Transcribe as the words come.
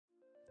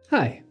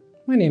Hi,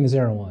 my name is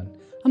Arawan.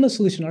 I'm a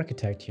solution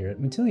architect here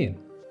at Matillion.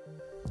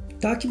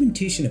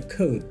 Documentation of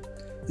code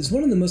is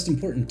one of the most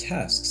important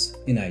tasks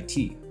in IT.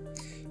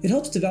 It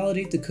helps to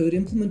validate the code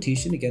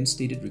implementation against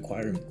stated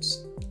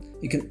requirements.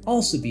 It can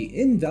also be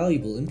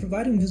invaluable in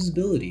providing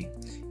visibility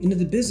into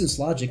the business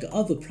logic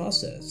of a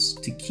process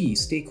to key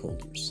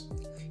stakeholders.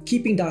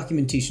 Keeping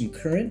documentation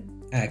current,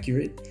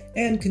 accurate,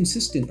 and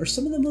consistent are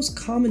some of the most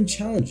common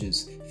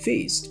challenges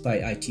faced by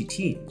IT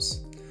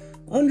teams.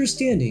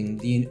 Understanding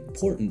the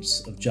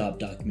importance of job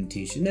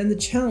documentation and the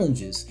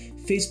challenges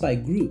faced by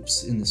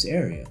groups in this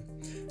area,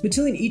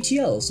 Matillion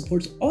ETL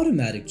supports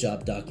automatic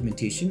job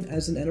documentation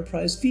as an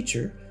enterprise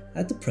feature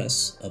at the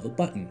press of a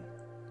button.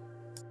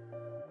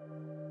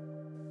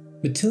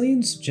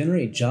 Matillion's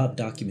Generate Job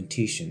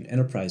Documentation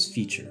enterprise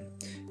feature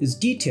is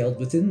detailed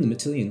within the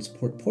Matillion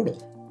support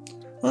portal.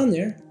 On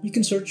there, you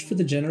can search for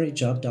the Generate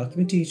Job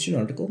Documentation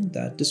article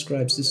that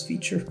describes this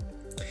feature.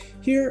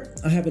 Here,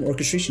 I have an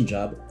orchestration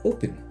job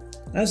open.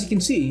 As you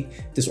can see,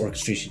 this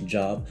orchestration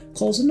job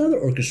calls another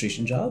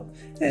orchestration job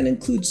and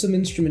includes some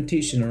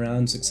instrumentation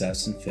around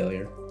success and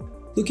failure.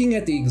 Looking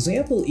at the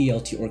example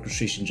ELT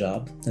orchestration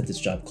job that this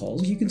job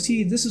calls, you can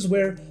see this is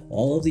where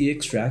all of the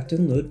extract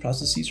and load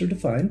processes are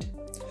defined.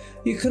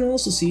 You can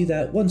also see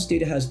that once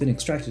data has been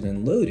extracted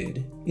and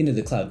loaded into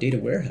the cloud data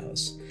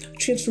warehouse, a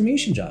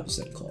transformation job is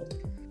then called.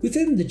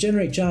 Within the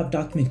Generate Job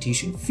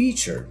Documentation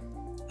feature,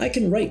 I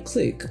can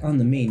right-click on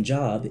the main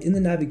job in the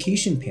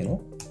navigation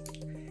panel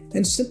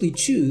and simply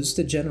choose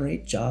the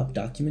Generate Job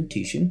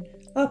Documentation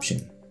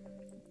option.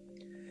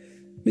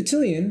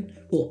 Matillion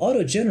will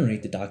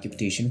auto-generate the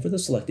documentation for the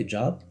selected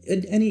job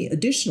and any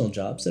additional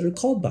jobs that are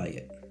called by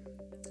it.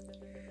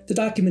 The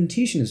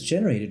documentation is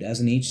generated as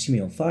an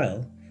HTML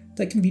file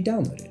that can be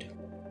downloaded.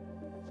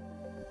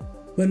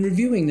 When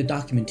reviewing the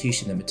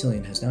documentation that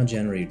Matillion has now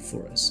generated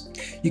for us,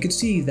 you can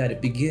see that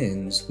it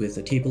begins with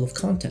a table of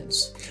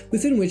contents,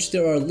 within which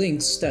there are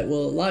links that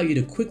will allow you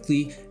to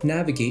quickly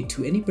navigate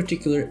to any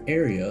particular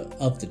area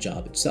of the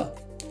job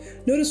itself.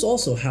 Notice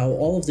also how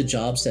all of the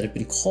jobs that have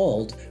been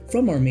called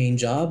from our main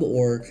job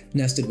or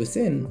nested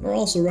within are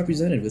also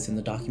represented within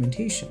the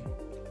documentation.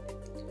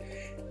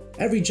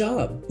 Every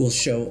job will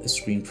show a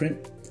screen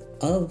print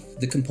of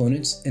the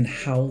components and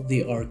how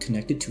they are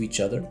connected to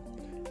each other,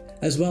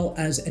 as well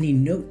as any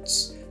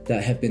notes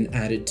that have been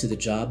added to the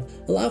job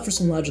allow for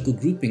some logical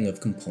grouping of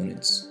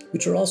components,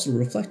 which are also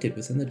reflected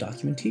within the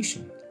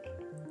documentation.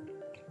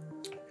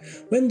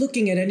 When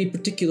looking at any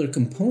particular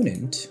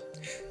component,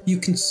 you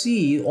can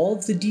see all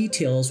of the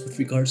details with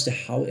regards to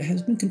how it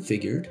has been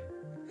configured,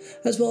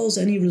 as well as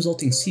any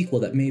resulting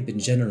SQL that may have been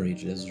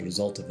generated as a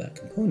result of that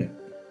component.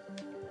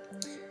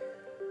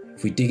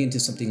 If we dig into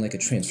something like a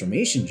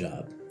transformation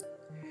job,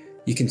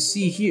 you can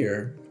see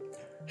here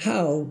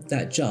how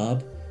that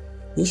job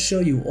will show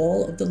you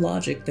all of the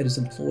logic that is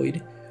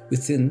employed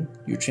within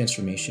your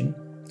transformation.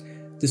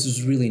 This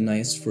is really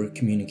nice for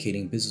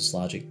communicating business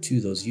logic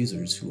to those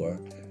users who are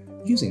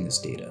using this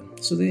data,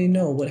 so they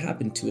know what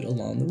happened to it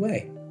along the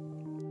way.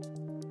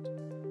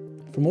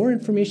 For more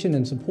information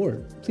and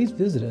support, please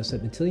visit us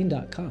at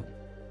matillion.com.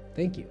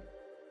 Thank you.